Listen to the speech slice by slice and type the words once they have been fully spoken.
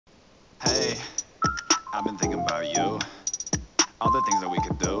I've been thinking about you, all the things that we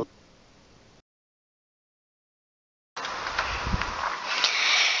could do.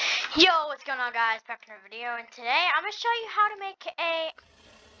 Yo, what's going on, guys? Back to another video, and today I'm gonna show you how to make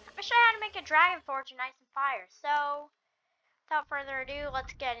a Dragon Forge in Ice and Fire. So, without further ado,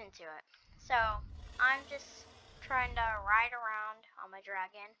 let's get into it. So, I'm just trying to ride around on my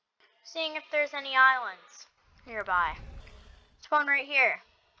dragon, seeing if there's any islands nearby. Spawn right here.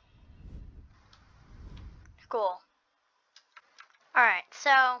 Cool. Alright,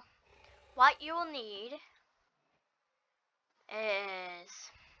 so what you will need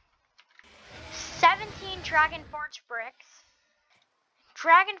is 17 Dragon Forge bricks,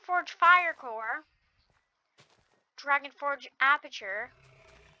 Dragon Forge Fire Core, Dragon Forge Aperture,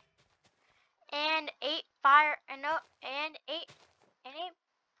 and 8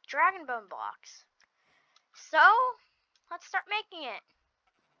 Dragon Bone blocks. So let's start making it.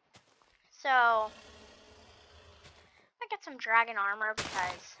 So I get some dragon armor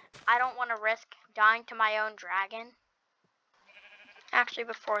because I don't want to risk dying to my own dragon. Actually,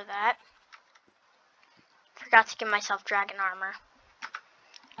 before that, forgot to give myself dragon armor.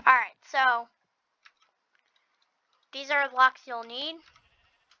 Alright, so these are the blocks you'll need.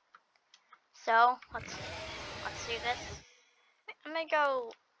 So let's do this. I'm gonna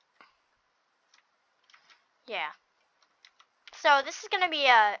go. Yeah. So this is gonna be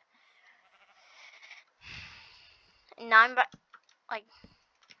a 9 by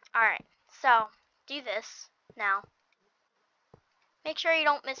alright, so do this now. Make sure you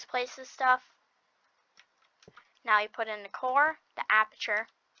don't misplace this stuff. Now you put in the core, the aperture.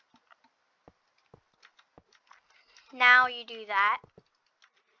 Now you do that.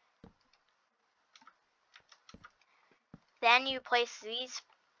 Then you place these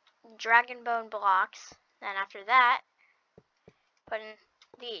dragon bone blocks. Then after that, put in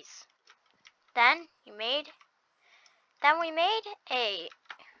these. Then we made a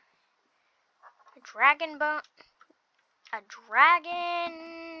dragon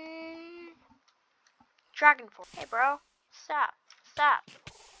forge. Hey bro, stop.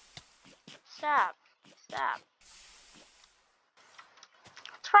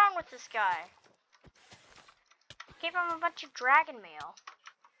 What's wrong with this guy? Gave him a bunch of dragon mail.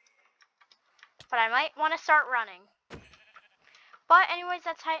 But I might want to start running. But anyways,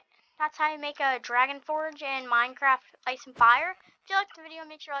 that's how you make a dragon forge in Minecraft Ice and Fire. If you liked the video,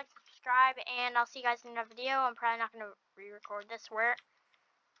 make sure to like, subscribe, and I'll see you guys in another video. I'm probably not gonna re-record this. Where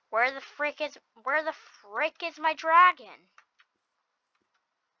the frick is my dragon?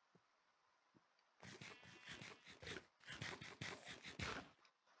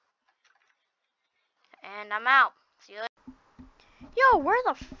 And I'm out. See you later. Yo, where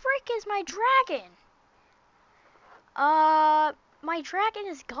the frick is my dragon? My dragon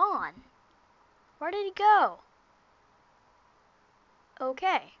is gone. Where did he go?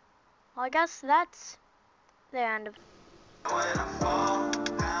 Okay. Well, I guess that's the end of